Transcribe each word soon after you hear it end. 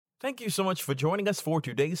Thank you so much for joining us for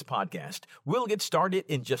today's podcast. We'll get started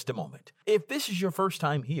in just a moment. If this is your first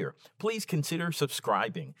time here, please consider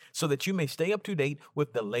subscribing so that you may stay up to date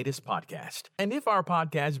with the latest podcast. And if our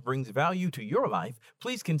podcast brings value to your life,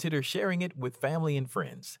 please consider sharing it with family and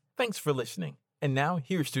friends. Thanks for listening. And now,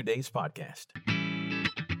 here's today's podcast.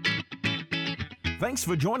 Thanks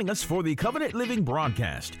for joining us for the Covenant Living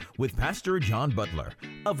broadcast with Pastor John Butler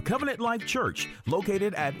of Covenant Life Church,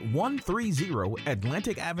 located at 130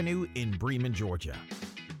 Atlantic Avenue in Bremen, Georgia.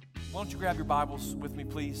 Why don't you grab your Bibles with me,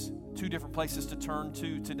 please? Two different places to turn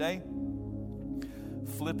to today.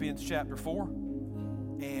 Philippians chapter 4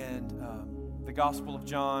 and the Gospel of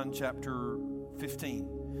John chapter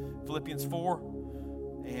 15. Philippians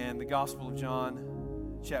 4 and the Gospel of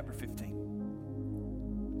John chapter 15.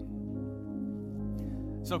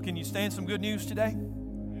 So can you stand some good news today?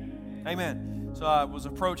 Amen. So I was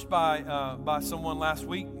approached by someone last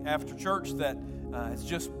week after church that has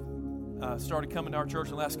just started coming to our church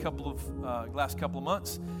in the last couple of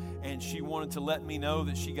months, and she wanted to let me know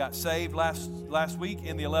that she got saved last week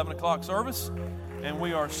in the 11 o'clock service, and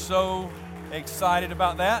we are so excited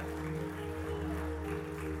about that.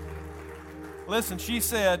 Listen, she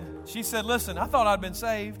said, listen, I thought I'd been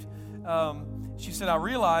saved. She said, I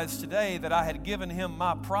realized today that I had given him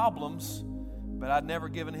my problems, but I'd never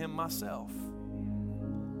given him myself.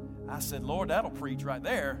 I said, Lord, that'll preach right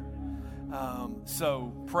there.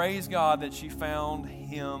 So praise God that she found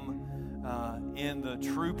him in the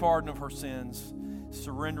true pardon of her sins,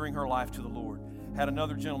 surrendering her life to the Lord. Had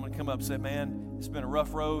another gentleman come up and said, man, it's been a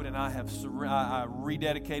rough road, and I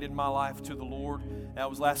rededicated my life to the Lord. That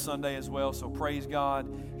was last Sunday as well, so praise God.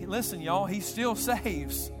 Listen, y'all, he still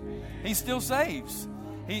saves. He still saves.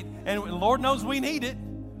 And Lord knows we need it,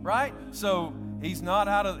 right? So he's not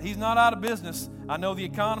out of business. I know the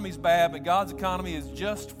economy's bad, but God's economy is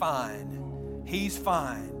just fine. He's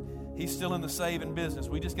fine. He's still in the saving business.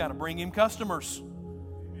 We just got to bring him customers.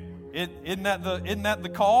 Isn't that the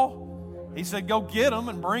call? He said, go get them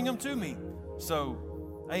and bring them to me. So,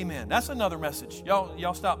 amen. That's another message.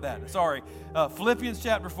 Y'all stop that. Sorry. Philippians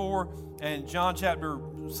chapter 4 and John chapter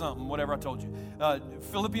something, whatever I told you.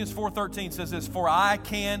 Philippians 4:13 says this, for I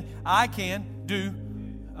can do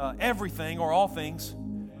everything or all things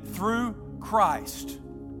through Christ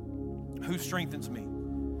who strengthens me.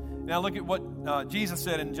 Now look at what Jesus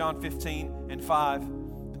said in John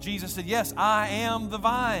 15:5. Jesus said, yes, I am the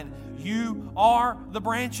vine. You are the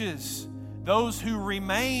branches. Those who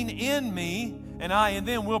remain in me and I in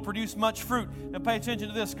them will produce much fruit. Now pay attention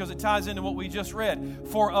to this because it ties into what we just read.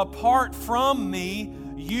 For apart from me,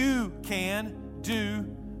 you can do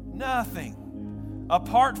nothing.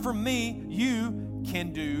 Apart from me, you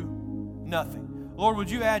can do nothing. Lord, would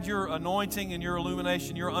you add your anointing and your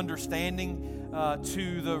illumination, your understanding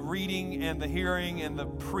to the reading and the hearing and the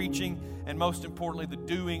preaching, and most importantly, the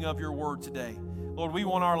doing of your word today. Lord, we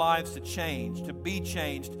want our lives to change, to be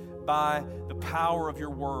changed by the power of your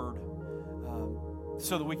word,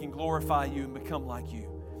 so that we can glorify you and become like you.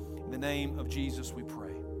 In the name of Jesus we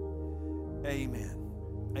pray. Amen.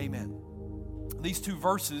 Amen. These two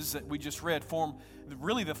verses that we just read form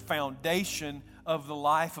really the foundation of the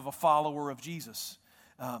life of a follower of Jesus.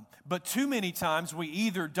 But too many times we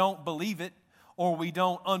either don't believe it, or we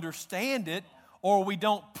don't understand it, or we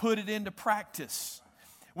don't put it into practice.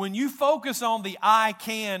 When you focus on the I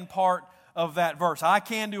can part of that verse, I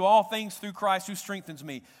can do all things through Christ who strengthens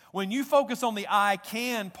me. When you focus on the I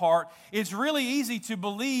can part, it's really easy to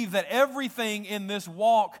believe that everything in this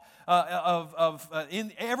walk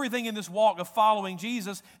everything in this walk of following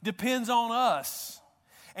Jesus depends on us.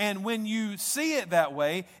 And when you see it that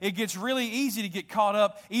way, it gets really easy to get caught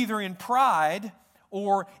up either in pride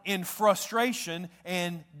or in frustration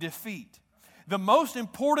and defeat. The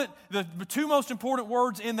two most important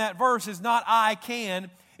words in that verse is not I can,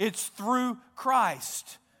 it's through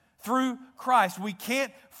Christ. Through Christ. We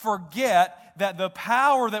can't forget that the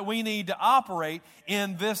power that we need to operate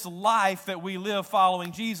in this life that we live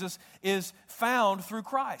following Jesus is found through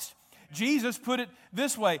Christ. Jesus put it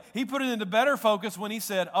this way. He put it into better focus when he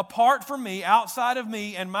said, apart from me, outside of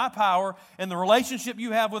me and my power and the relationship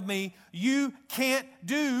you have with me, you can't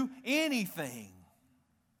do anything.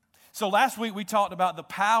 So last week we talked about the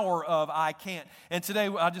power of I can't. And today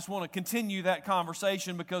I just want to continue that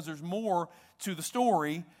conversation because there's more to the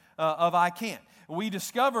story of I can't. We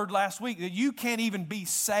discovered last week that you can't even be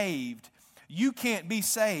saved. You can't be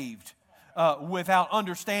saved without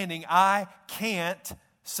understanding I can't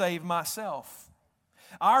save myself.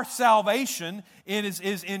 Our salvation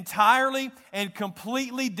is entirely and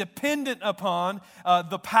completely dependent upon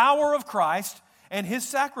the power of Christ and His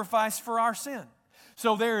sacrifice for our sin.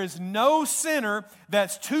 So there is no sinner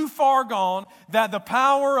that's too far gone that the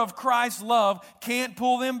power of Christ's love can't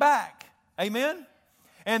pull them back. Amen?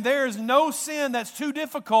 And there is no sin that's too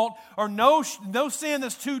difficult or no sin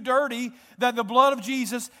that's too dirty that the blood of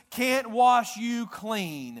Jesus can't wash you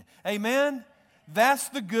clean. Amen? That's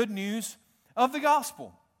the good news of the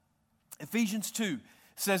gospel. Ephesians 2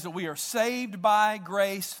 says that we are saved by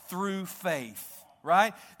grace through faith.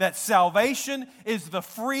 Right? That salvation is the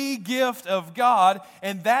free gift of God,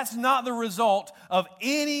 and that's not the result of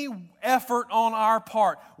any effort on our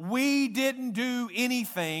part. We didn't do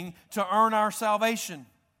anything to earn our salvation.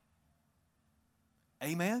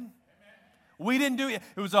 Amen? We didn't do it.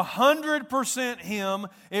 It was 100% Him.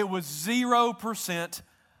 It was 0%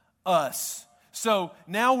 us. So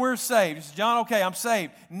now we're saved. You say, John, okay, I'm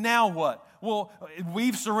saved. Now what? Well,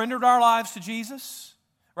 we've surrendered our lives to Jesus.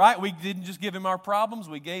 Right? We didn't just give Him our problems,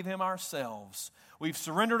 we gave Him ourselves. We've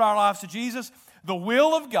surrendered our lives to Jesus. The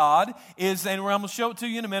will of God is, and I'm going to show it to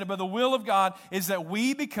you in a minute, but the will of God is that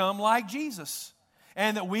we become like Jesus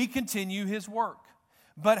and that we continue His work.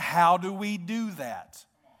 But how do we do that?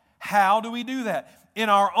 How do we do that? In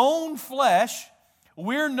our own flesh,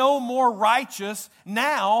 we're no more righteous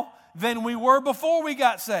now than we were before we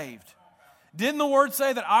got saved. Didn't the Word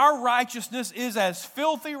say that our righteousness is as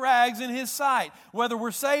filthy rags in His sight, whether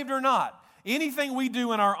we're saved or not? Anything we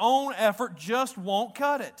do in our own effort just won't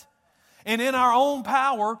cut it. And in our own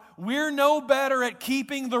power, we're no better at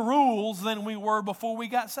keeping the rules than we were before we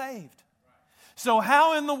got saved. So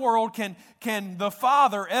how in the world can the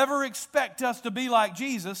Father ever expect us to be like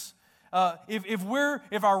Jesus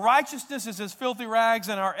if our righteousness is as filthy rags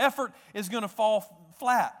and our effort is going to fall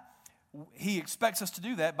flat? He expects us to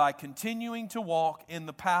do that by continuing to walk in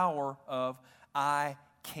the power of I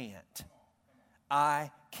can't.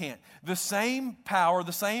 I can't. The same power,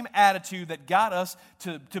 the same attitude that got us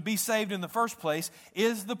to be saved in the first place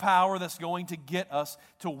is the power that's going to get us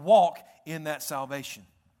to walk in that salvation.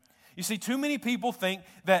 You see, too many people think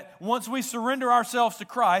that once we surrender ourselves to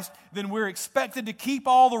Christ, then we're expected to keep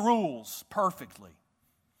all the rules perfectly.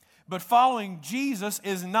 But following Jesus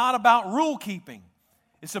is not about rule keeping.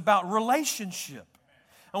 It's about relationship.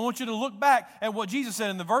 I want you to look back at what Jesus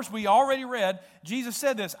said in the verse we already read. Jesus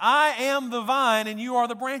said this, I am the vine and you are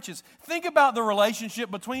the branches. Think about the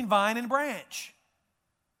relationship between vine and branch.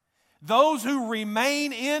 Those who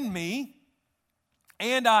remain in me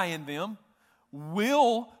and I in them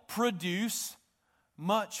will produce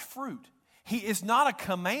much fruit. It's not a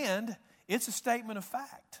command, it's a statement of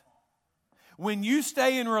fact. When you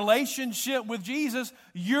stay in relationship with Jesus,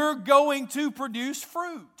 you're going to produce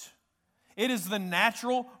fruit. It is the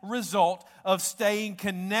natural result of staying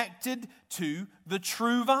connected to the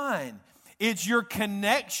true vine. It's your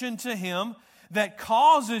connection to Him that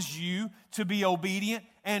causes you to be obedient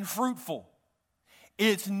and fruitful.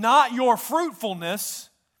 It's not your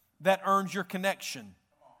fruitfulness that earns your connection.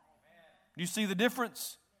 Do you see the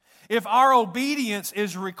difference? If our obedience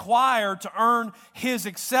is required to earn His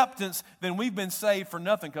acceptance, then we've been saved for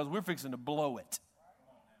nothing because we're fixing to blow it.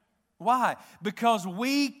 Why? Because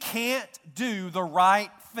we can't do the right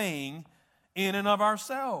thing in and of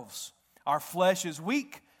ourselves. Our flesh is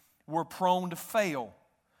weak. We're prone to fail.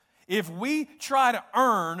 If we try to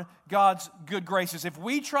earn God's good graces, if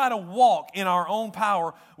we try to walk in our own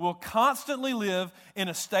power, we'll constantly live in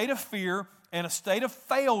a state of fear and a state of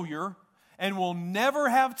failure, and we'll never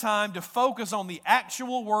have time to focus on the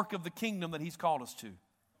actual work of the kingdom that He's called us to.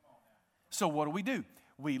 So what do?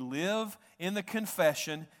 We live in the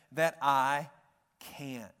confession that I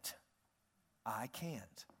can't. I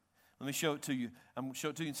can't. Let me show it to you. I'm going to show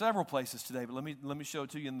it to you in several places today, but let me show it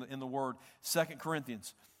to you in the Word. 2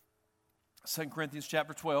 Corinthians. 2 Corinthians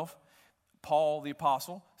chapter 12. Paul the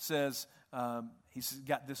apostle says, he's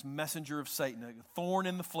got this messenger of Satan, a thorn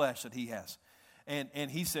in the flesh that he has.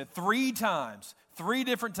 And he said 3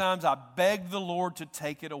 different times, I begged the Lord to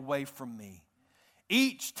take it away from me.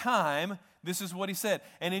 Each time, this is what he said.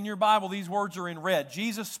 And in your Bible, these words are in red.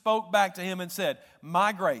 Jesus spoke back to him and said,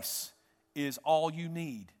 my grace is all you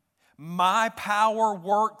need. My power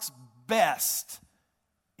works best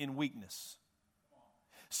in weakness.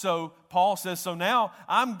 So Paul says, so now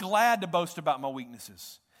I'm glad to boast about my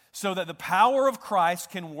weaknesses so that the power of Christ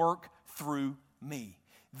can work through me.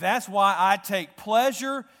 That's why I take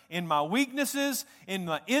pleasure in my weaknesses, in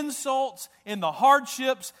the insults, in the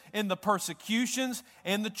hardships, in the persecutions,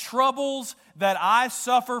 in the troubles that I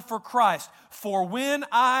suffer for Christ. For when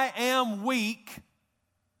I am weak,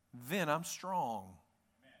 then I'm strong.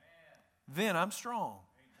 Then I'm strong.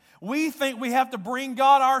 We think we have to bring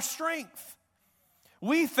God our strength.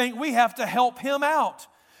 We think we have to help Him out.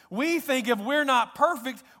 We think if we're not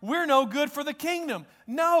perfect, we're no good for the kingdom.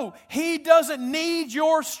 No, He doesn't need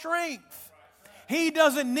your strength. He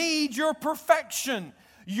doesn't need your perfection.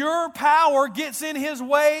 Your power gets in His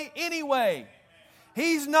way anyway.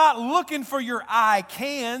 He's not looking for your I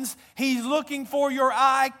cans. He's looking for your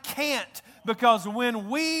I can't. Because when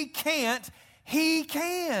we can't, He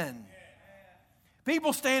can.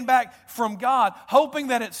 People stand back from God hoping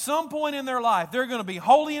that at some point in their life they're going to be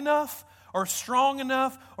holy enough or strong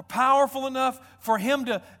enough or powerful enough for Him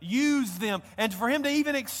to use them and for Him to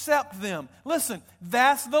even accept them. Listen,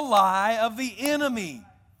 that's the lie of the enemy.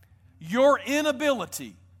 Your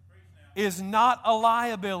inability is not a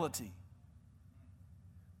liability.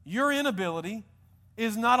 Your inability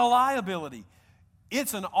is not a liability.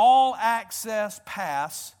 It's an all-access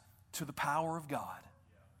pass to the power of God.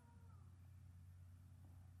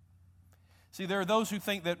 See, there are those who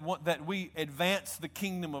think that we advance the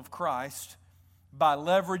kingdom of Christ by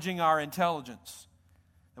leveraging our intelligence.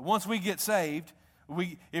 That once we get saved,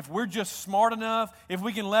 if we're just smart enough, if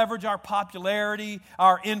we can leverage our popularity,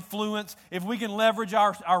 our influence, if we can leverage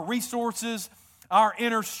our resources, our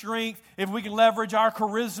inner strength, if we can leverage our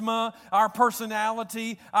charisma, our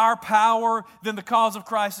personality, our power, then the cause of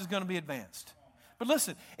Christ is going to be advanced. But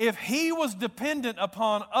listen, if He was dependent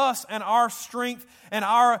upon us and our strength and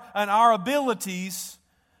our abilities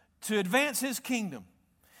to advance His kingdom,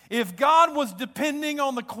 if God was depending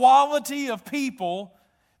on the quality of people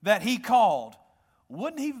that He called,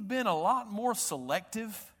 wouldn't He have been a lot more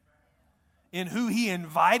selective in who He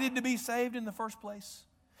invited to be saved in the first place?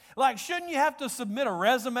 Like, shouldn't you have to submit a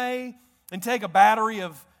resume and take a battery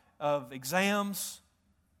of exams?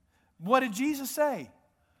 What did Jesus say?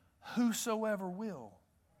 Whosoever will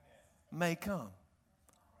may come.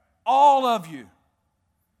 All of you.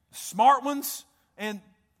 Smart ones and,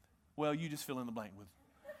 well, you just fill in the blank with.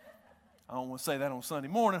 I don't want to say that on Sunday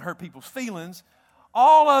morning, hurt people's feelings.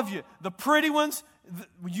 All of you. The pretty ones,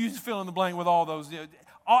 you just fill in the blank with all those.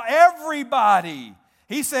 Everybody.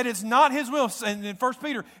 He said it's not His will, and in 1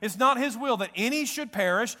 Peter, it's not His will that any should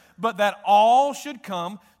perish, but that all should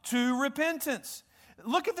come to repentance.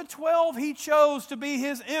 Look at the 12 He chose to be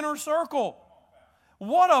His inner circle.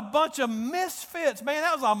 What a bunch of misfits. Man,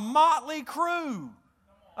 that was a motley crew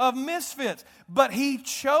of misfits. But He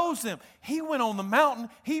chose them. He went on the mountain.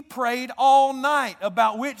 He prayed all night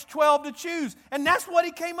about which 12 to choose. And that's what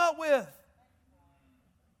He came up with.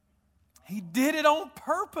 He did it on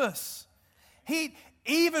purpose.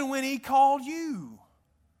 Even when He called you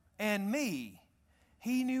and me,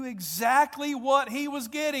 He knew exactly what He was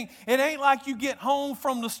getting. It ain't like you get home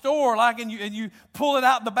from the store and you pull it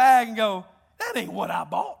out the bag and go, that ain't what I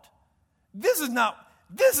bought. This is not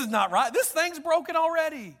right. This thing's broken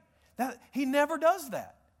already. He never does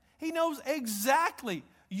that. He knows exactly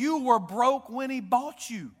you were broke when He bought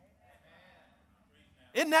you.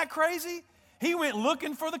 Isn't that crazy? He went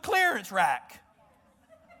looking for the clearance rack.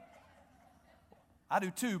 I do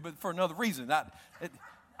too, but for another reason.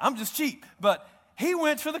 I'm just cheap. But He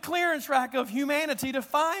went for the clearance rack of humanity to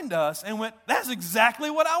find us and went, that's exactly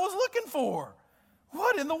what I was looking for.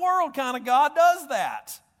 What in the world kind of God does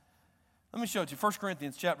that? Let me show it to you. 1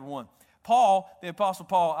 Corinthians chapter 1. Paul, the Apostle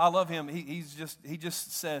Paul, I love him. He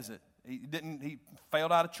just says it. He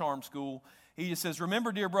failed out of charm school. He just says,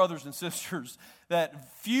 remember, dear brothers and sisters,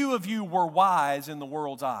 that few of you were wise in the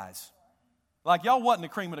world's eyes. Like y'all wasn't the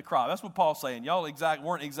cream of the crop. That's what Paul's saying. Y'all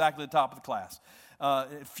weren't exactly the top of the class.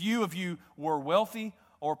 Few of you were wealthy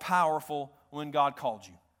or powerful when God called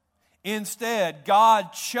you. Instead,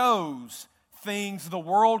 God chose things the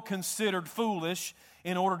world considered foolish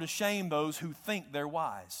in order to shame those who think they're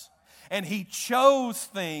wise. And He chose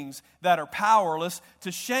things that are powerless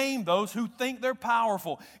to shame those who think they're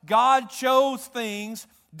powerful. God chose things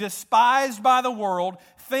despised by the world,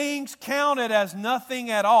 things counted as nothing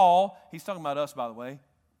at all. He's talking about us, by the way.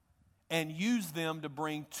 And used them to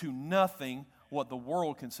bring to nothing what the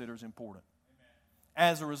world considers important.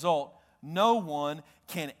 As a result, no one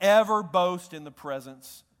can ever boast in the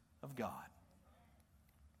presence of God.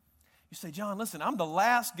 You say, John, listen, I'm the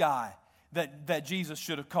last guy that Jesus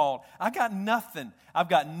should have called. I got nothing. I've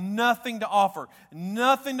got nothing to offer,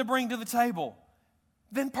 nothing to bring to the table.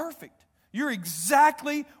 Then perfect. You're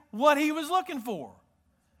exactly what He was looking for.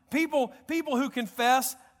 People who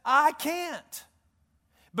confess, I can't.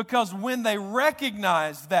 Because when they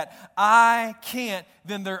recognize that I can't,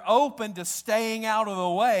 then they're open to staying out of the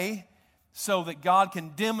way so that God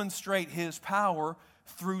can demonstrate His power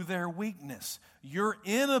through their weakness. Your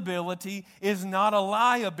inability is not a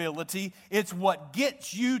liability. It's what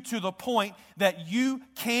gets you to the point that you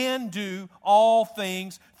can do all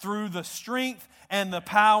things through the strength and the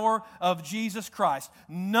power of Jesus Christ.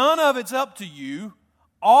 None of it's up to you.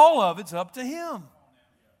 All of it's up to Him.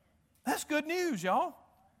 That's good news, y'all.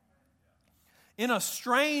 In a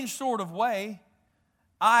strange sort of way,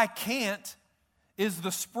 I can't is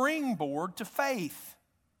the springboard to faith.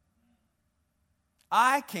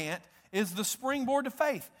 I can't is the springboard to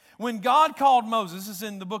faith. When God called Moses, this is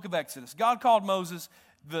in the book of Exodus, God called Moses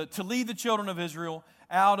to lead the children of Israel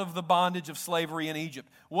out of the bondage of slavery in Egypt.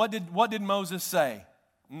 What did Moses say?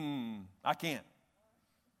 I can't.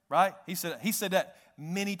 Right? He said that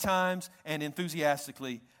many times and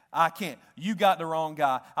enthusiastically. I can't. You got the wrong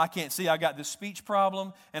guy. I can't. See, I got this speech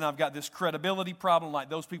problem, and I've got this credibility problem, like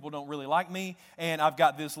those people don't really like me, and I've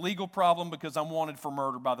got this legal problem because I'm wanted for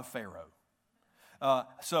murder by the Pharaoh.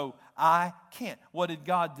 So I can't. What did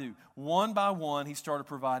God do? One by one, He started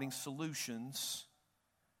providing solutions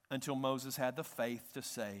until Moses had the faith to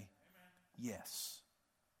say yes.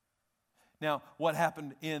 Now, what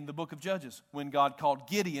happened in the book of Judges when God called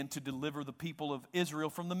Gideon to deliver the people of Israel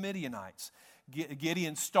from the Midianites?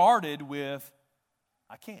 Gideon started with,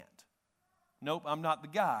 I can't. Nope, I'm not the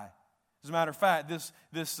guy. As a matter of fact,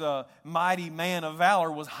 this mighty man of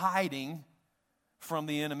valor was hiding from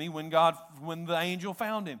the enemy when the angel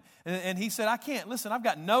found him. And he said, I can't. Listen, I've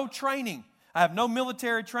got no training. I have no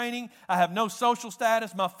military training. I have no social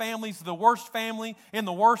status. My family's the worst family in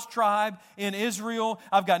the worst tribe in Israel.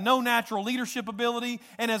 I've got no natural leadership ability.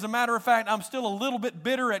 And as a matter of fact, I'm still a little bit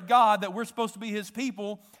bitter at God that we're supposed to be His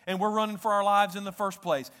people and we're running for our lives in the first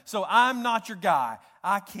place. So I'm not your guy.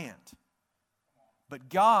 I can't. But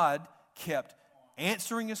God kept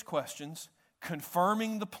answering his questions,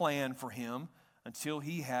 confirming the plan for him until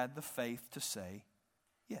he had the faith to say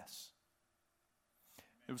yes.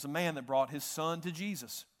 There was a man that brought his son to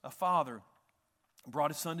Jesus, a father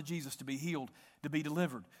brought his son to Jesus to be healed, to be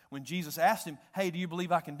delivered. When Jesus asked him, hey, do you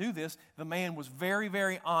believe I can do this? The man was very,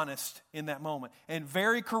 very honest in that moment and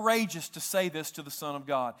very courageous to say this to the Son of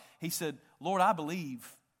God. He said, Lord, I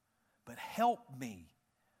believe, but help me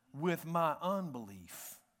with my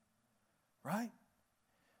unbelief. Right?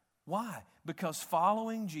 Why? Because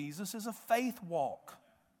following Jesus is a faith walk.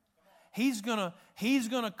 He's gonna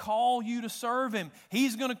call you to serve him.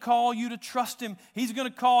 He's gonna call you to trust him. He's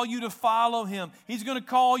gonna call you to follow him. He's gonna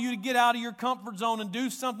call you to get out of your comfort zone and do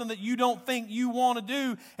something that you don't think you want to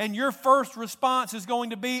do. And your first response is going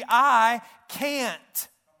to be, I can't.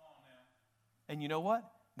 And you know what?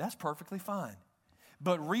 That's perfectly fine.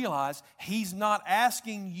 But realize he's not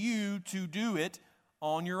asking you to do it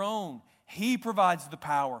on your own. He provides the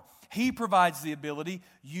power. He provides the ability.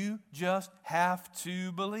 You just have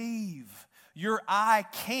to believe. Your I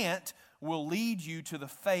can't will lead you to the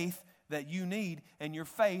faith that you need, and your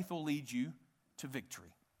faith will lead you to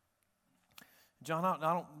victory. John,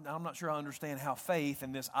 I'm not sure I understand how faith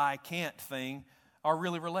and this I can't thing are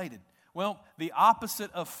really related. Well, the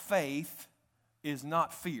opposite of faith is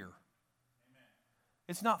not fear.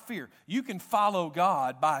 It's not fear. You can follow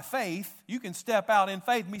God by faith. You can step out in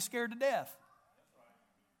faith and be scared to death.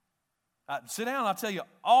 Sit down and I'll tell you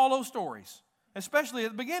all those stories, especially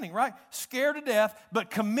at the beginning, right? Scared to death, but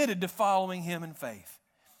committed to following him in faith.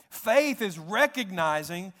 Faith is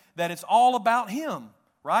recognizing that it's all about him,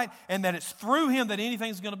 right? And that it's through him that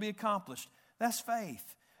anything's going to be accomplished. That's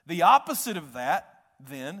faith. The opposite of that,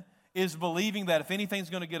 then, is believing that if anything's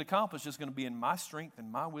going to get accomplished, it's going to be in my strength and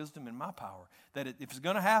my wisdom and my power. That if it's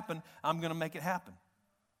going to happen, I'm going to make it happen.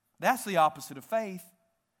 That's the opposite of faith.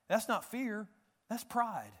 That's not fear. That's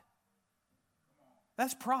pride.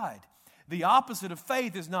 That's pride. The opposite of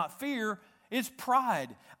faith is not fear, it's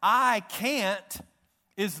pride. I can't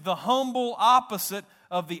is the humble opposite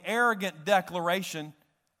of the arrogant declaration,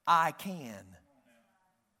 I can.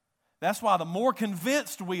 That's why the more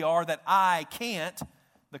convinced we are that I can't,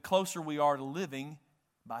 the closer we are to living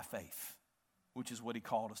by faith, which is what he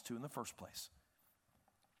called us to in the first place.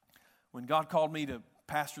 When God called me to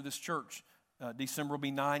pastor this church, December will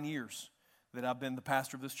be 9 years that I've been the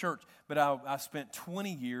pastor of this church. But I spent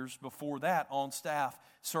 20 years before that on staff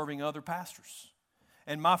serving other pastors.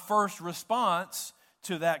 And my first response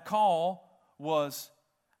to that call was,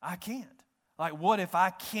 I can't. Like, what if I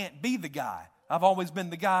can't be the guy? I've always been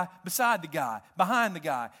the guy beside the guy, behind the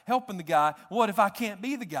guy, helping the guy. What if I can't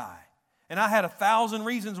be the guy? And I had 1,000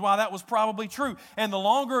 reasons why that was probably true. And the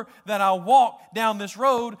longer that I walked down this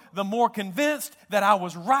road, the more convinced that I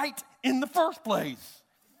was right in the first place.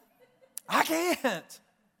 I can't.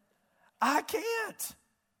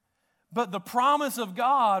 But the promise of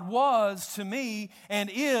God was to me and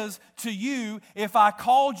is to you, if I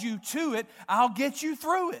called you to it, I'll get you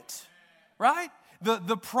through it. Right?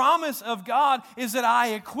 The promise of God is that I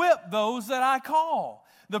equip those that I call.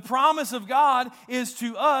 The promise of God is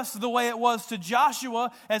to us the way it was to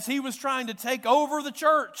Joshua as he was trying to take over the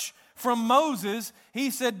church from Moses.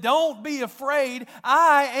 He said, don't be afraid.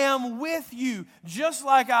 I am with you. Just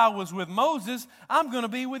like I was with Moses, I'm going to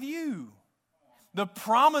be with you. The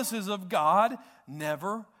promises of God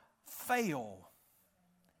never fail.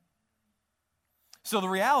 So the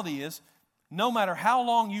reality is, no matter how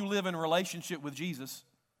long you live in relationship with Jesus,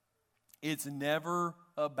 it's never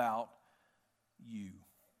about you.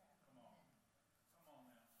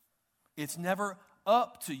 It's never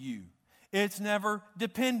up to you. It's never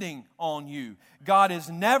depending on you. God is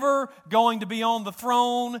never going to be on the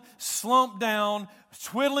throne, slumped down,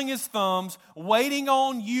 twiddling his thumbs, waiting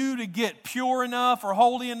on you to get pure enough or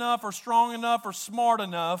holy enough or strong enough or smart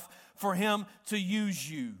enough for him to use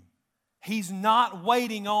you. He's not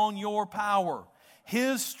waiting on your power.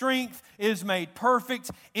 His strength is made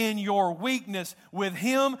perfect in your weakness. With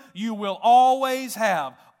him, you will always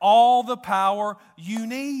have all the power you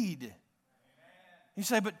need. You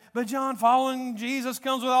say, but John, following Jesus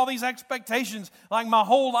comes with all these expectations. Like my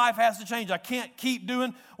whole life has to change. I can't keep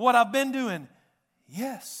doing what I've been doing.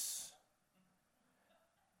 Yes.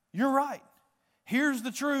 You're right. Here's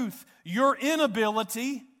the truth. Your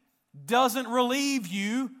inability doesn't relieve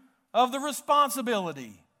you of the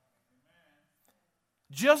responsibility.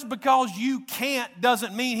 Just because you can't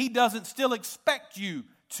doesn't mean he doesn't still expect you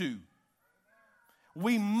to.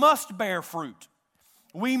 We must bear fruit.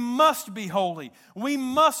 We must be holy. We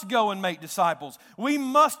must go and make disciples. We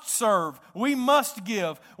must serve. We must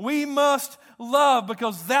give. We must love,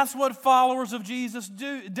 because that's what followers of Jesus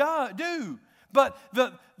do. But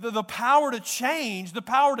the power to change, the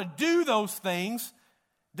power to do those things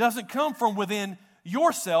doesn't come from within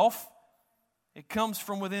yourself. It comes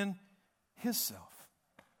from within his self.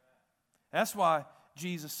 That's why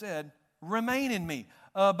Jesus said, remain in me,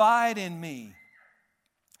 abide in me.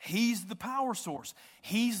 He's the power source.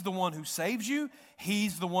 He's the one who saves you.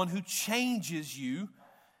 He's the one who changes you.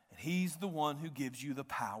 And he's the one who gives you the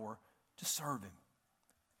power to serve him.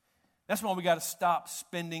 That's why we got to stop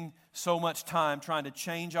spending so much time trying to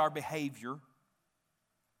change our behavior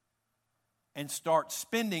and start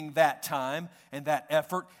spending that time and that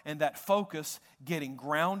effort and that focus getting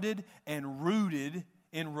grounded and rooted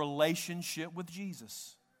in relationship with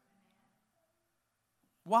Jesus.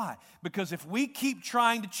 Why? Because if we keep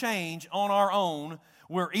trying to change on our own,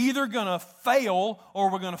 we're either going to fail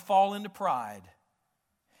or we're going to fall into pride.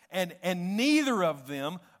 And neither of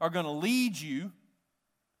them are going to lead you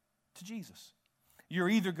to Jesus. You're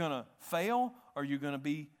either going to fail or you're going to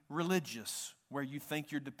be religious, where you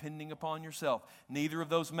think you're depending upon yourself. Neither of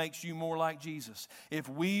those makes you more like Jesus. If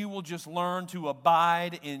we will just learn to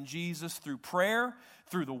abide in Jesus through prayer,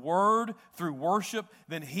 through the Word, through worship,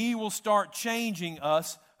 then he will start changing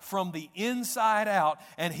us from the inside out,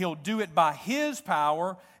 and he'll do it by his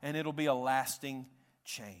power, and it'll be a lasting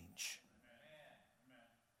change.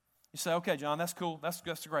 You say, okay, John, that's cool. That's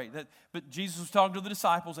great. But Jesus was talking to the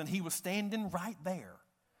disciples, and he was standing right there.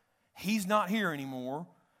 He's not here anymore.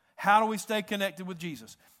 How do we stay connected with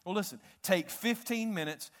Jesus? Well, listen, take 15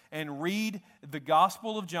 minutes and read the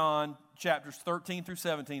Gospel of John, chapters 13 through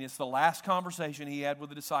 17. It's the last conversation he had with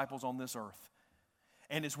the disciples on this earth.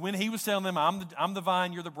 And it's when he was telling them, I'm the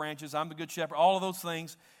vine, you're the branches, I'm the good shepherd, all of those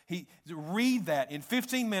things. Read that in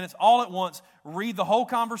 15 minutes, all at once. Read the whole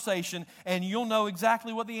conversation, and you'll know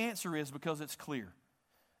exactly what the answer is, because it's clear.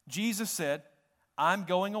 Jesus said, I'm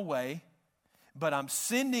going away, but I'm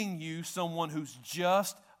sending you someone who's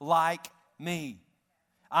just like me.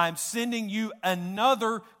 I'm sending you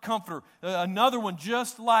another comforter, another one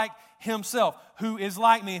just like himself, who is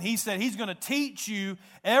like me. And he said he's going to teach you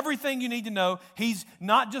everything you need to know. He's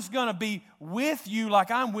not just going to be with you like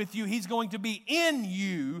I'm with you. He's going to be in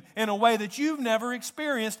you in a way that you've never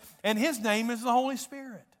experienced. And his name is the Holy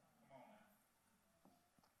Spirit.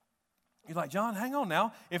 You're like, John, hang on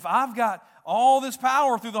now. If I've got all this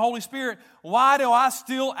power through the Holy Spirit, why do I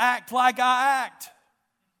still act like I act?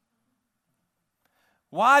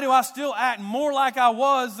 Why do I still act more like I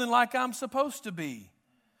was than like I'm supposed to be?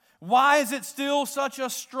 Why is it still such a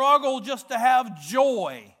struggle just to have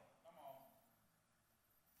joy?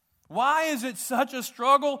 Why is it such a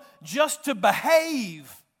struggle just to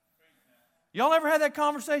behave? Y'all ever had that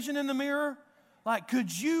conversation in the mirror? Like,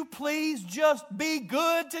 could you please just be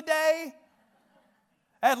good today?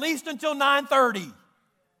 At least until 9:30.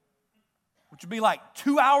 Which would be like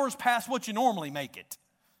 2 hours past what you normally make it.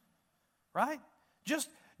 Right?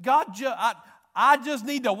 I just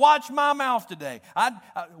need to watch my mouth today.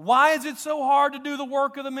 Why is it so hard to do the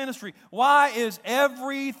work of the ministry? Why is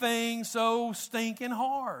everything so stinking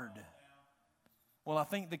hard? Well, I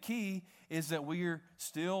think the key is that we're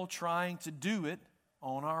still trying to do it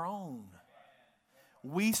on our own.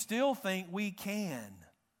 We still think we can,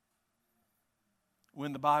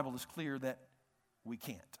 when the Bible is clear that we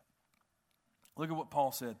can't. Look at what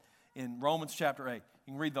Paul said in Romans chapter 8.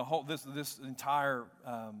 You can read the whole, this entire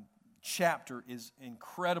chapter is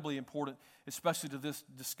incredibly important, especially to this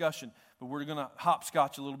discussion. But we're going to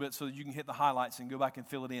hopscotch a little bit so that you can hit the highlights and go back and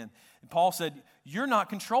fill it in. And Paul said, you're not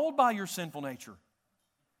controlled by your sinful nature.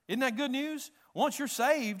 Isn't that good news? Once you're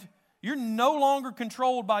saved, you're no longer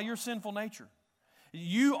controlled by your sinful nature.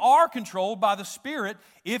 You are controlled by the Spirit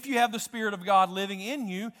if you have the Spirit of God living in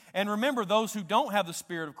you. And remember, those who don't have the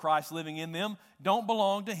Spirit of Christ living in them don't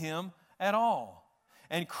belong to Him at all.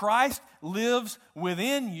 And Christ lives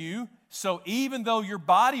within you, so even though your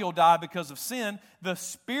body will die because of sin, the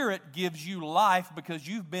Spirit gives you life because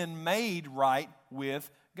you've been made right with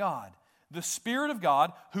God. The Spirit of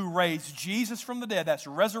God who raised Jesus from the dead, that's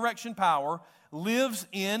resurrection power, lives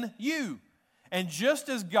in you. And just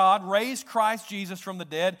as God raised Christ Jesus from the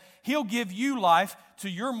dead, He'll give you life to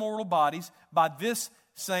your mortal bodies by this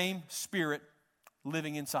same Spirit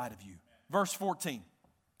living inside of you. Verse 14,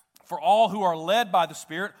 for all who are led by the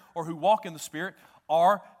Spirit or who walk in the Spirit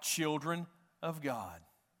are children of God.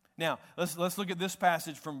 Now, let's look at this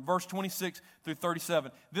passage from verse 26 through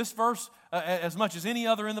 37. This verse, as much as any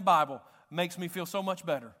other in the Bible, makes me feel so much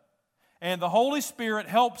better. And the Holy Spirit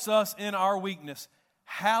helps us in our weakness.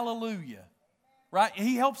 Hallelujah. Right?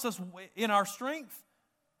 He helps us in our strength,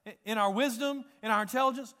 in our wisdom, in our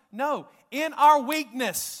intelligence. No, in our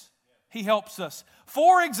weakness, He helps us.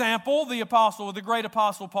 For example, the great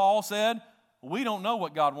apostle Paul said, we don't know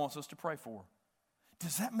what God wants us to pray for.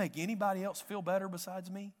 Does that make anybody else feel better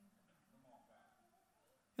besides me?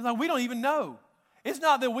 It's like we don't even know. It's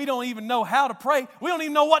not that we don't even know how to pray. We don't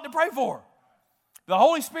even know what to pray for. The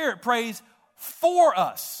Holy Spirit prays for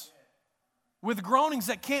us with groanings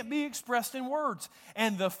that can't be expressed in words.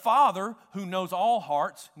 And the Father, who knows all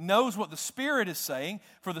hearts, knows what the Spirit is saying,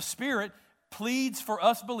 for the Spirit pleads for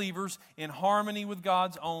us believers in harmony with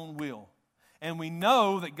God's own will. And we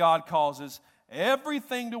know that God causes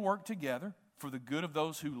everything to work together for the good of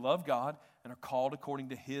those who love God and are called according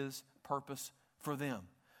to His purpose for them.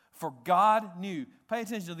 For God knew, pay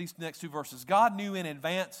attention to these next two verses. God knew in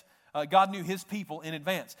advance, God knew His people in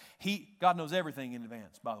advance. God knows everything in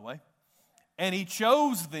advance, by the way. And He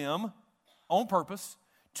chose them on purpose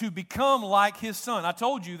to become like His Son. I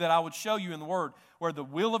told you that I would show you in the Word where the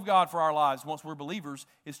will of God for our lives, once we're believers,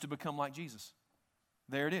 is to become like Jesus.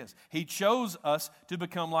 There it is. He chose us to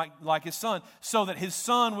become like His Son so that His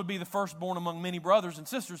Son would be the firstborn among many brothers and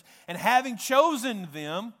sisters. And having chosen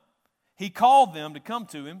them, He called them to come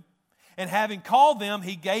to Him. And having called them,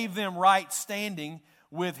 He gave them right standing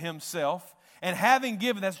with Himself. And having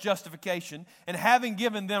given, that's justification, and having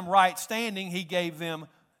given them right standing, He gave them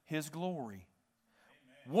His glory.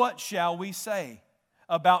 Amen. What shall we say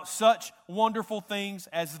about such wonderful things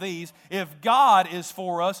as these? If God is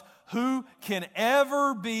for us, who can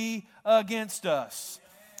ever be against us?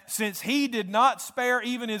 Since He did not spare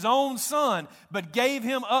even His own Son, but gave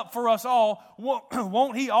Him up for us all,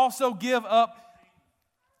 won't He also give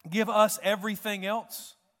us everything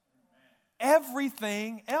else?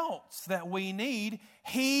 Everything else that we need,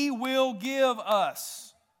 He will give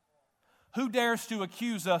us. Who dares to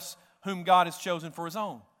accuse us whom God has chosen for His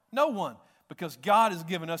own? No one, because God has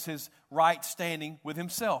given us His right standing with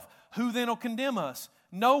Himself. Who then will condemn us?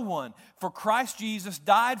 No one. For Christ Jesus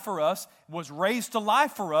died for us, was raised to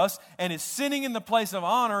life for us, and is sitting in the place of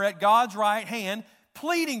honor at God's right hand,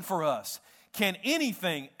 pleading for us. Can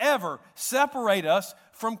anything ever separate us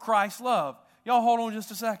from Christ's love? Y'all hold on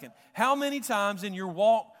just a second. How many times in your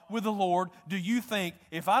walk with the Lord do you think,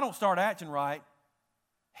 if I don't start acting right,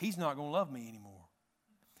 He's not going to love me anymore?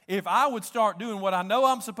 If I would start doing what I know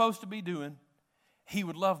I'm supposed to be doing, He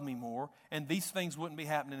would love me more, and these things wouldn't be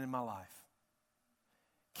happening in my life.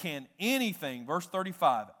 Can anything, verse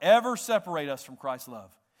 35, ever separate us from Christ's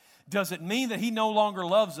love? Does it mean that He no longer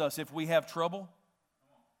loves us if we have trouble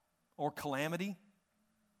or calamity?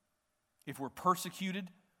 If we're persecuted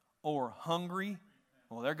or hungry?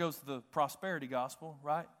 Well, there goes the prosperity gospel,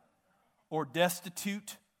 right? Or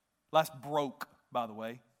destitute. That's broke, by the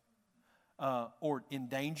way. Or in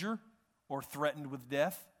danger or threatened with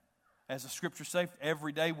death. As the scriptures say,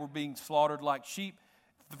 every day we're being slaughtered like sheep.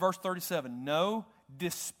 Verse 37, no,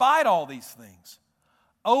 despite all these things,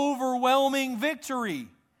 overwhelming victory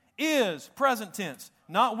is, present tense,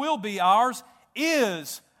 not will be ours,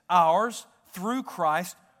 is ours through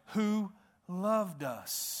Christ who loved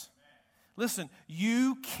us. Listen,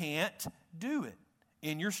 you can't do it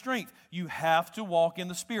in your strength. You have to walk in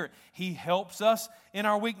the Spirit. He helps us in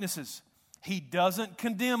our weaknesses. He doesn't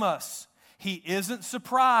condemn us. He isn't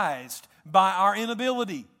surprised by our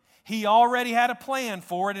inability. He already had a plan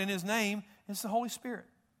for it, and His name is the Holy Spirit.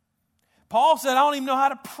 Paul said, I don't even know how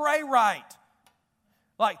to pray right.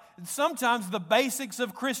 Like, sometimes the basics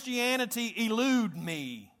of Christianity elude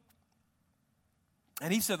me.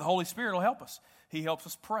 And he said the Holy Spirit will help us. He helps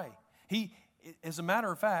us pray. As a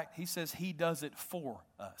matter of fact, he says He does it for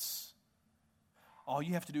us. All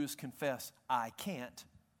you have to do is confess, I can't,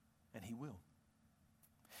 and He will.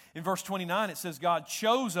 In verse 29, it says God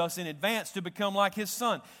chose us in advance to become like His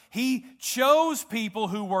Son. He chose people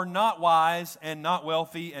who were not wise and not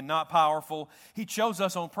wealthy and not powerful. He chose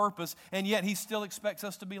us on purpose, and yet He still expects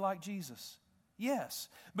us to be like Jesus. Yes,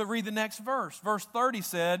 but read the next verse. Verse 30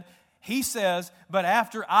 said, He says, but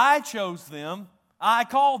after I chose them, I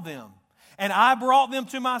called them. And I brought them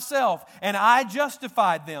to myself, and I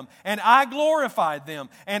justified them, and I glorified them,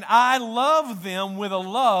 and I loved them with a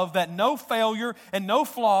love that no failure and no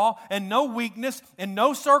flaw and no weakness and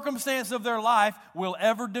no circumstance of their life will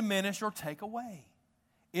ever diminish or take away.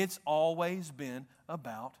 It's always been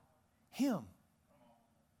about Him.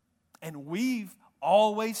 And we've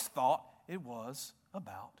always thought it was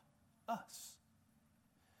about us.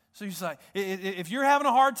 So you say, if you're having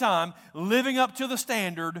a hard time living up to the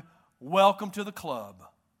standard, welcome to the club,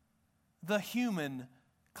 the human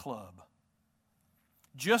club.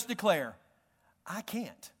 Just declare, I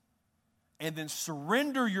can't. And then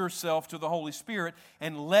surrender yourself to the Holy Spirit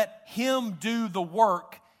and let Him do the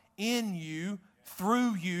work in you,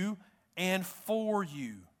 through you, and for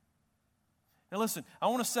you. Now listen, I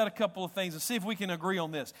want to set a couple of things and see if we can agree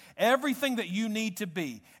on this. Everything that you need to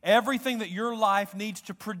be, everything that your life needs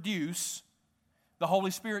to produce, the Holy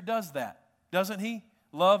Spirit does that, doesn't He?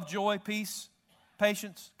 Love, joy, peace,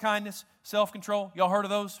 patience, kindness, self-control. Y'all heard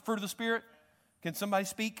of those? Fruit of the Spirit? Can somebody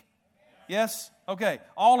speak? Yes? Okay.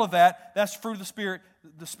 All of that, that's fruit of the Spirit.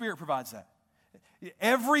 The Spirit provides that.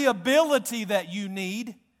 Every ability that you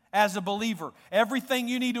need as a believer, everything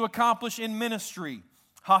you need to accomplish in ministry,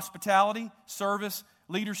 hospitality, service,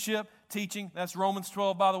 leadership, teaching. That's Romans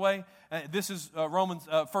 12, by the way. This is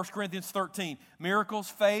 1 Corinthians 13. Miracles,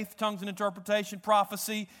 faith, tongues and interpretation,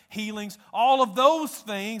 prophecy, healings, all of those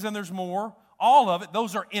things, and there's more, all of it,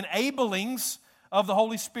 those are enablings of the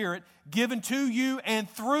Holy Spirit given to you and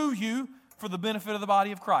through you for the benefit of the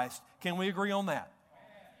body of Christ. Can we agree on that?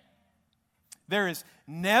 There is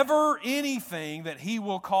never anything that He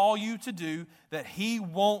will call you to do that He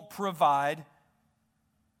won't provide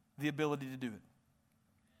the ability to do it.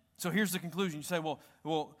 So here's the conclusion. You say, well,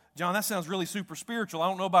 John, that sounds really super spiritual. I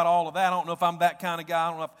don't know about all of that. I don't know if I'm that kind of guy. I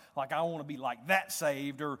don't know if I want to be like that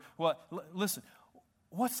saved or what. Listen,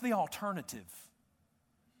 what's the alternative?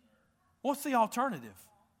 What's the alternative?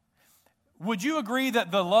 Would you agree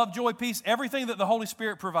that the love, joy, peace, everything that the Holy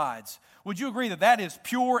Spirit provides, would you agree that that is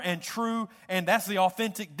pure and true and that's the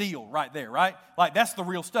authentic deal right there, right? Like that's the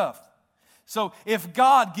real stuff. So if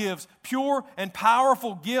God gives pure and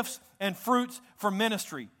powerful gifts and fruits for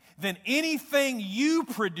ministry, then anything you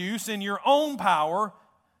produce in your own power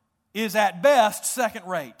is at best second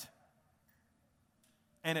rate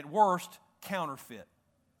and at worst counterfeit.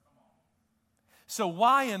 So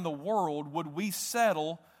why in the world would we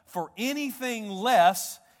settle for anything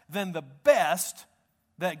less than the best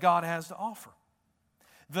that God has to offer?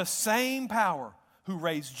 The same power who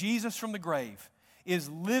raised Jesus from the grave is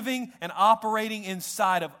living and operating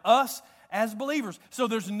inside of us as believers. So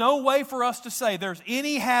there's no way for us to say there's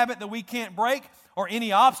any habit that we can't break or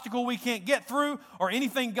any obstacle we can't get through or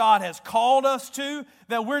anything God has called us to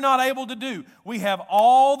that we're not able to do. We have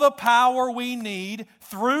all the power we need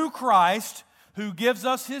through Christ who gives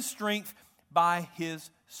us His strength by His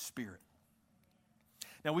Spirit.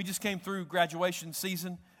 Now we just came through graduation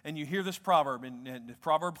season and you hear this proverb in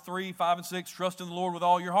Proverbs 3, 5, and 6, trust in the Lord with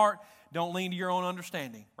all your heart, don't lean to your own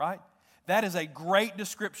understanding, right? That is a great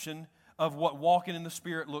description of what walking in the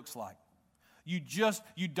Spirit looks like. You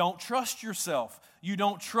don't trust yourself. You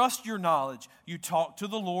don't trust your knowledge. You talk to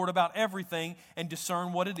the Lord about everything and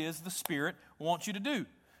discern what it is the Spirit wants you to do. You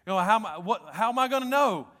know, how am I going to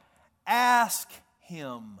know? Ask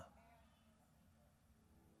Him.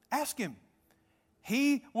 Ask Him.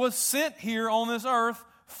 He was sent here on this earth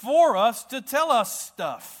for us to tell us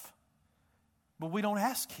stuff. But we don't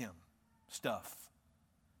ask Him stuff.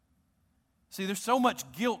 See, there's so much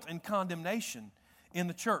guilt and condemnation in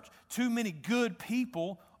the church. Too many good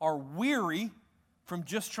people are weary from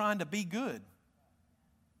just trying to be good.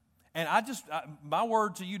 And my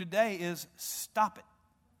word to you today is stop it.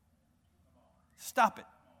 Stop it.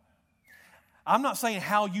 I'm not saying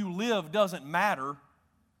how you live doesn't matter.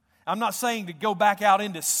 I'm not saying to go back out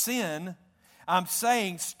into sin. I'm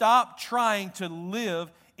saying stop trying to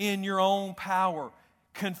live in your own power.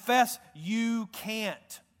 Confess you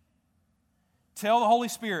can't. Tell the Holy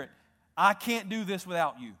Spirit, I can't do this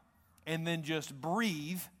without you. And then just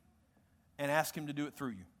breathe and ask Him to do it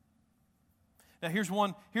through you. Now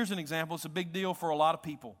here's an example. It's a big deal for a lot of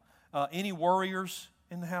people. Any worriers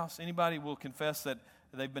in the house? Anybody will confess that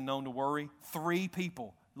they've been known to worry? 3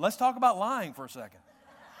 people. Let's talk about lying for a second.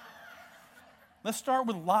 Let's start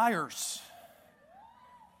with liars.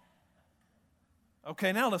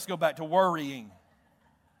 Okay, now let's go back to worrying.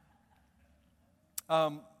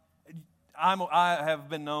 I have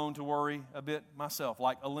been known to worry a bit myself,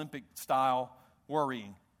 like Olympic-style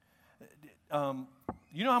worrying.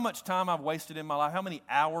 You know how much time I've wasted in my life? How many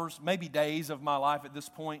hours, maybe days of my life at this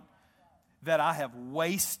point that I have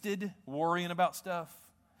wasted worrying about stuff?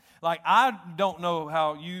 Like, I don't know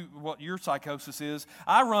what your psychosis is.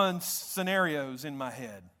 I run scenarios in my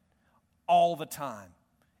head all the time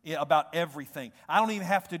about everything. I don't even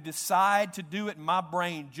have to decide to do it. My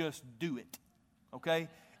brain just do it, okay?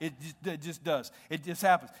 It just does. It just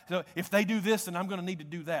happens. So if they do this, then I'm going to need to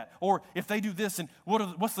do that. Or if they do this, and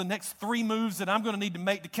what's the next 3 moves that I'm going to need to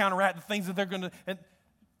make to counteract the things that they're going to...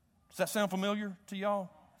 Does that sound familiar to y'all?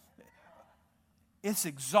 It's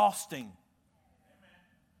exhausting.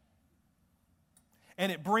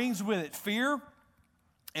 And it brings with it fear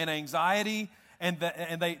and anxiety, and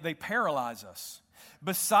they paralyze us.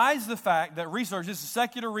 Besides the fact that research, this is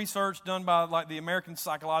secular research done by like the American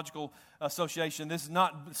Psychological Association, this is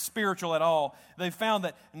not spiritual at all. They found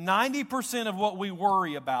that 90% of what we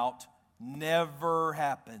worry about never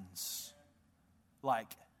happens.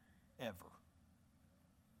 Like, ever.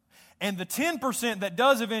 And the 10% that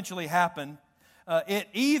does eventually happen, it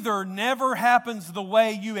either never happens the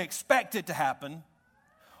way you expect it to happen,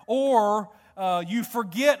 or you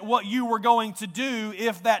forget what you were going to do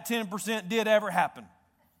if that 10% did ever happen.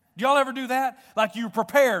 Do y'all ever do that? Like, you're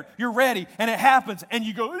prepared, you're ready, and it happens, and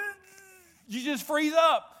you go, you just freeze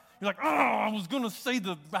up. You're like, oh, I was going to say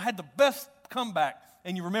I had the best comeback,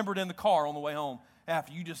 and you remember it in the car on the way home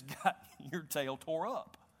after you just got your tail tore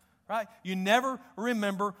up, right? You never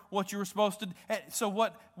remember what you were supposed to do. So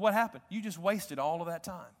what happened? You just wasted all of that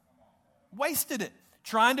time. Wasted it,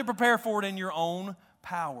 trying to prepare for it in your own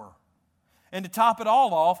power. And to top it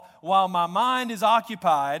all off, while my mind is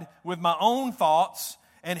occupied with my own thoughts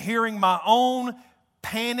and hearing my own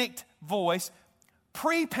panicked voice,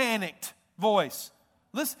 pre-panicked voice.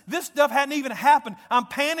 This stuff hadn't even happened. I'm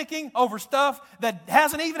panicking over stuff that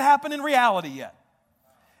hasn't even happened in reality yet.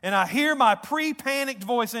 And I hear my pre-panicked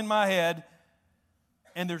voice in my head,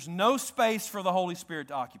 and there's no space for the Holy Spirit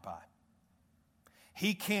to occupy.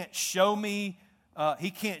 He can't show me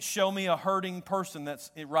a hurting person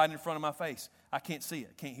that's right in front of my face. I can't see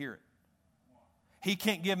it, can't hear it. He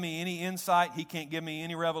can't give me any insight. He can't give me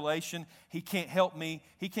any revelation. He can't help me.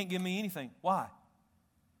 He can't give me anything. Why?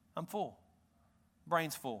 I'm full.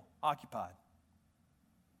 Brain's full, occupied.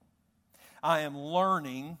 I am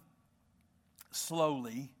learning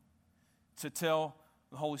slowly to tell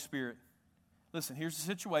the Holy Spirit, listen, here's the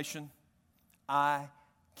situation. I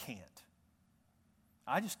can't.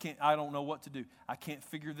 I just can't. I don't know what to do. I can't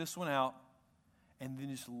figure this one out. And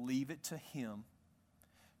then just leave it to Him,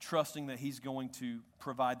 trusting that He's going to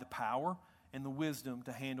provide the power and the wisdom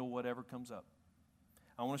to handle whatever comes up.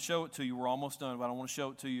 I want to show it to you. We're almost done, but I want to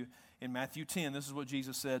show it to you in Matthew 10. This is what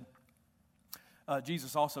Jesus said.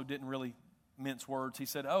 Jesus also didn't really mince words. He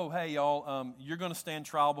said, oh, hey, y'all, you're going to stand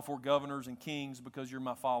trial before governors and kings because you're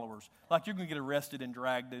my followers. Like, you're going to get arrested and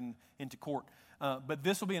dragged into court. But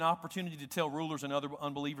this will be an opportunity to tell rulers and other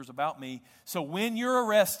unbelievers about me. So when you're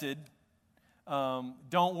arrested,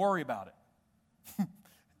 don't worry about it.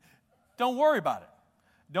 Don't worry about it.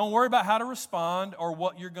 Don't worry about how to respond or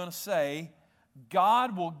what you're going to say.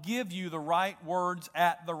 God will give you the right words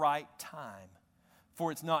at the right time. For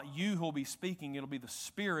it's not you who will be speaking, it'll be the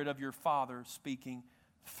Spirit of your Father speaking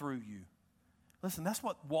through you. Listen, that's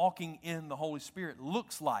what walking in the Holy Spirit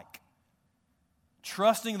looks like.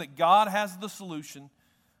 Trusting that God has the solution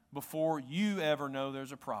before you ever know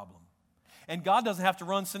there's a problem. And God doesn't have to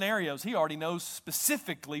run scenarios. He already knows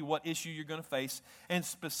specifically what issue you're going to face and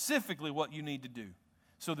specifically what you need to do.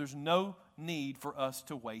 So there's no need for us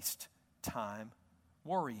to waste time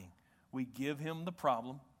worrying. We give Him the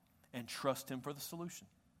problem and trust Him for the solution.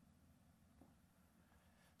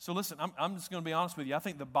 So listen, I'm just going to be honest with you. I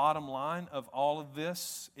think the bottom line of all of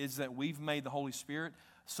this is that we've made the Holy Spirit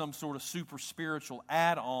some sort of super spiritual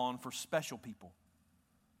add-on for special people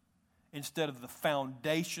instead of the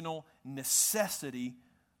foundational necessity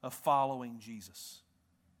of following Jesus.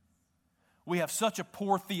 We have such a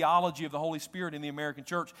poor theology of the Holy Spirit in the American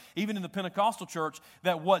church, even in the Pentecostal church,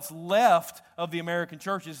 that what's left of the American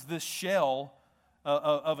church is this shell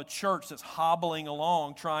of a church that's hobbling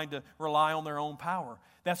along trying to rely on their own power.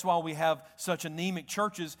 That's why we have such anemic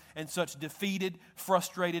churches and such defeated,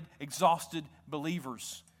 frustrated, exhausted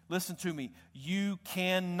believers. Listen to me. You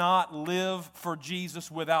cannot live for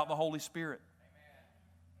Jesus without the Holy Spirit.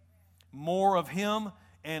 Amen. More of Him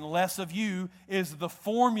and less of you is the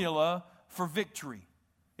formula for victory.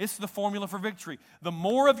 It's the formula for victory. The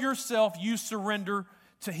more of yourself you surrender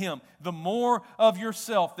to Him, the more of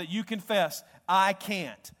yourself that you confess, I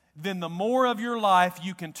can't, then the more of your life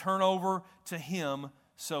you can turn over to Him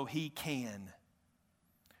so He can.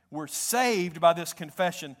 We're saved by this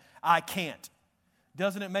confession, I can't.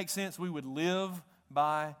 Doesn't it make sense we would live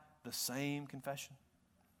by the same confession?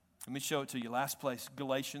 Let me show it to you. Last place,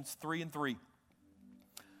 Galatians 3:3.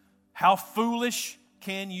 How foolish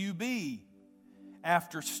can you be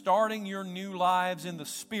after starting your new lives in the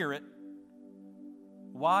Spirit?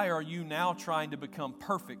 Why are you now trying to become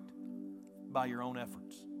perfect by your own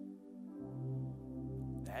efforts?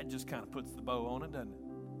 That just kind of puts the bow on it, doesn't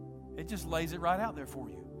it? It just lays it right out there for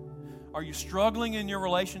you. Are you struggling in your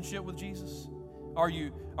relationship with Jesus? Are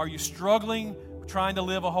you struggling trying to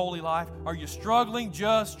live a holy life? Are you struggling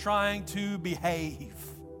just trying to behave?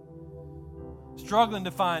 Struggling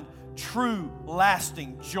to find true,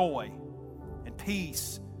 lasting joy and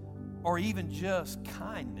peace, or even just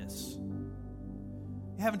kindness?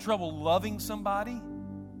 You having trouble loving somebody?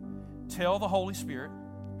 Tell the Holy Spirit,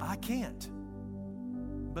 I can't,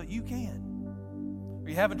 but you can. Are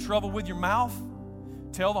you having trouble with your mouth?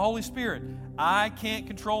 Tell the Holy Spirit, I can't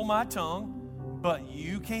control my tongue, but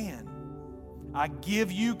you can. I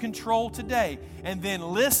give you control today. And then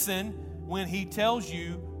listen when He tells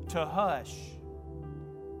you to hush.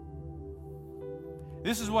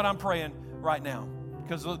 This is what I'm praying right now,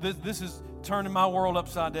 because this is turning my world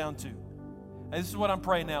upside down too. And this is what I'm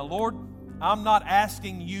praying now. Lord, I'm not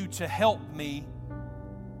asking you to help me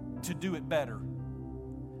to do it better.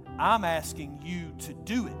 I'm asking you to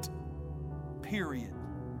do it, period.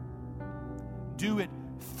 Do it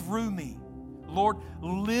through me. Lord,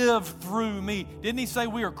 live through me. Didn't He say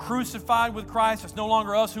we are crucified with Christ? It's no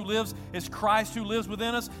longer us who lives, it's Christ who lives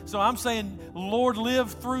within us. So I'm saying, Lord,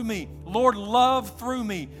 live through me. Lord, love through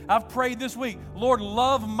me. I've prayed this week, Lord,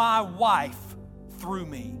 love my wife through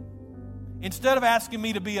me. Instead of asking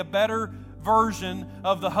me to be a better version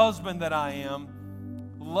of the husband that I am,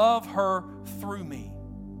 love her through me.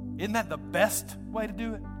 Isn't that the best way to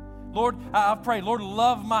do it? Lord, I pray, Lord,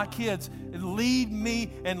 love my kids. Lead me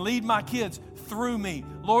and lead my kids through me.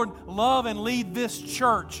 Lord, love and lead this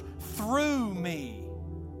church through me,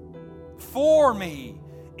 for me,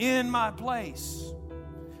 in my place.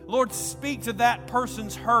 Lord, speak to that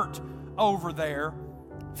person's hurt over there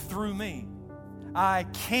through me. I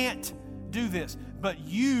can't do this, but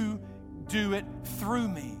you do it through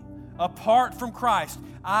me. Apart from Christ,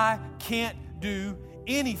 I can't do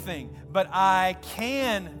anything, but I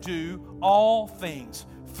can do all things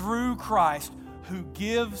through Christ who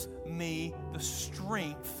gives me the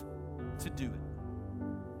strength to do it.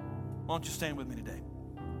 Why don't you stand with me today?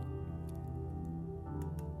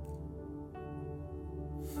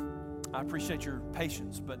 I appreciate your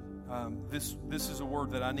patience, but this is a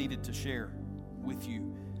word that I needed to share with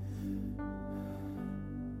you.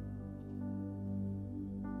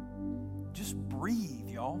 Just breathe,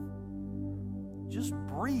 y'all. Just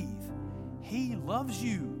breathe. He loves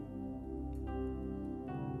you.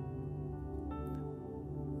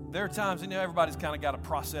 There are times, everybody's kind of got a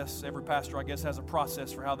process. Every pastor, I guess, has a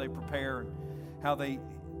process for how they prepare and how they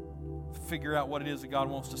figure out what it is that God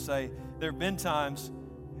wants to say. There have been times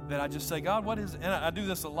that I just say, God, what is it? And I do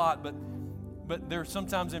this a lot, but there are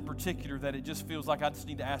sometimes in particular that it just feels like I just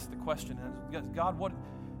need to ask the question. God, what,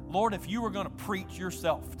 Lord, if you were going to preach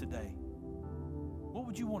yourself today, what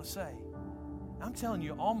would you want to say? I'm telling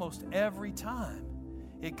you, almost every time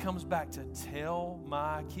it comes back to tell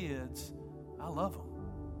my kids I love them.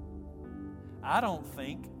 I don't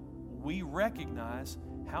think we recognize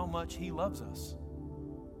how much He loves us.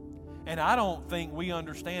 And I don't think we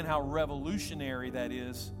understand how revolutionary that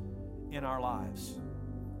is in our lives.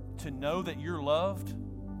 To know that you're loved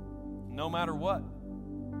no matter what.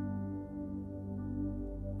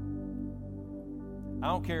 I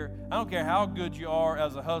don't care how good you are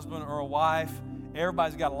as a husband or a wife.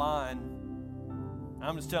 Everybody's got a line.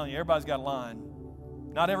 I'm just telling you, everybody's got a line.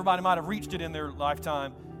 Not everybody might have reached it in their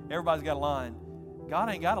lifetime. Everybody's got a line. God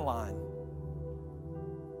ain't got a line.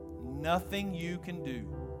 Nothing you can do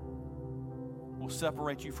will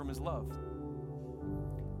separate you from His love.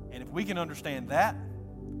 And if we can understand that,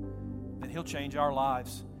 then He'll change our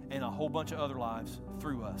lives and a whole bunch of other lives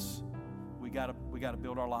through us. We gotta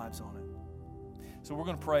build our lives on it. So we're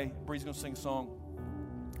gonna pray. Bree's gonna sing a song.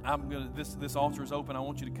 This altar is open. I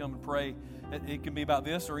want you to come and pray. It can be about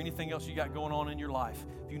this or anything else you got going on in your life.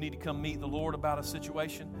 If you need to come meet the Lord about a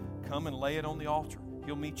situation, come and lay it on the altar.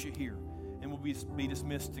 He'll meet you here. And we'll be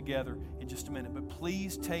dismissed together in just a minute. But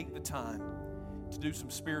please take the time to do some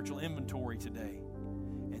spiritual inventory today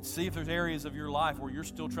and see if there's areas of your life where you're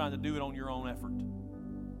still trying to do it on your own effort.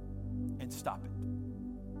 And stop it.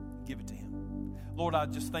 Give it to Him. Lord, I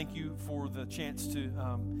just thank You for the chance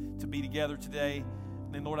to be together today.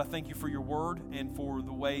 And Lord, I thank You for Your word and for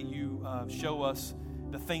the way You show us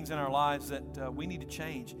the things in our lives that we need to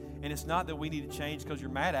change. And it's not that we need to change because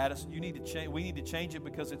You're mad at us. We need to change it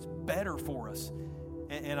because it's better for us.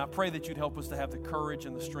 And I pray that You'd help us to have the courage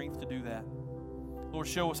and the strength to do that. Lord,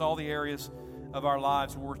 show us all the areas of our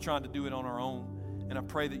lives where we're trying to do it on our own. And I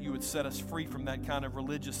pray that You would set us free from that kind of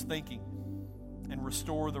religious thinking and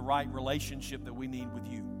restore the right relationship that we need with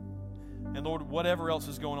You. And Lord, whatever else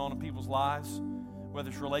is going on in people's lives, whether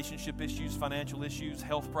it's relationship issues, financial issues,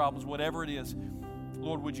 health problems, whatever it is,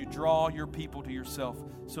 Lord, would You draw Your people to Yourself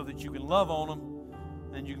so that You can love on them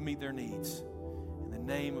and You can meet their needs. In the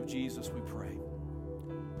name of Jesus we pray.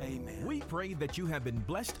 Amen. We pray that you have been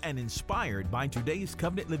blessed and inspired by today's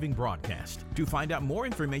Covenant Living broadcast. To find out more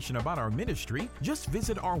information about our ministry, just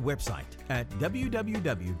visit our website at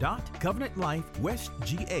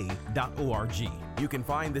www.covenantlifewestga.org. You can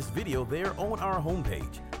find this video there on our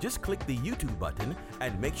homepage. Just click the YouTube button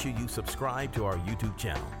and make sure you subscribe to our YouTube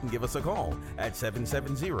channel. Give us a call at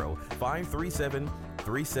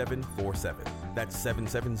 770-537-3747. That's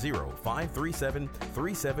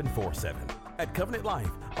 770-537-3747. At Covenant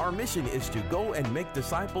Life, our mission is to go and make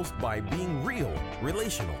disciples by being real,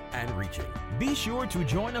 relational, and reaching. Be sure to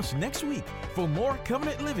join us next week for more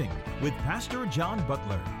Covenant Living with Pastor John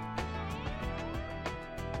Butler.